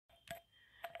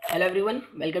Hello everyone,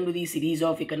 welcome to the series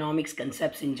of economics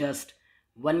concepts in just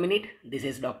 1 minute. This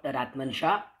is Dr. Atman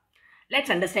Shah. Let's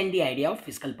understand the idea of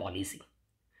fiscal policy.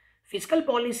 Fiscal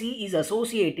policy is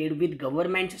associated with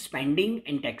government spending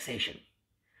and taxation.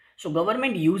 So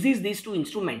government uses these two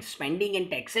instruments, spending and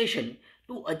taxation,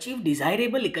 to achieve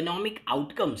desirable economic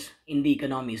outcomes in the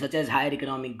economy, such as higher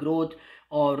economic growth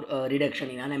or reduction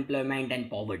in unemployment and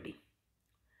poverty.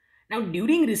 Now,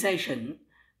 during recession,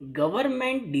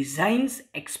 government designs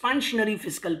expansionary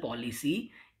fiscal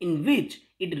policy in which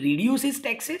it reduces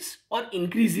taxes or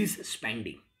increases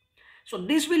spending. So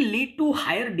this will lead to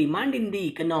higher demand in the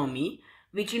economy,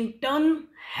 which in turn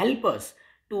help us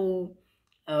to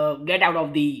get out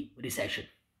of the recession.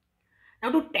 Now,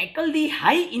 to tackle the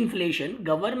high inflation,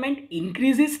 government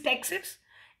increases taxes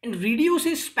and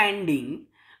reduces spending,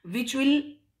 which will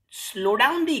slow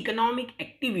down the economic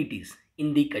activities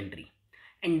in the country.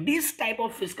 And this type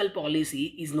of fiscal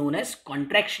policy is known as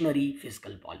contractionary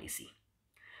fiscal policy.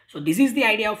 So this is the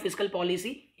idea of fiscal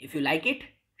policy. If you like it,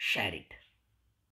 share it.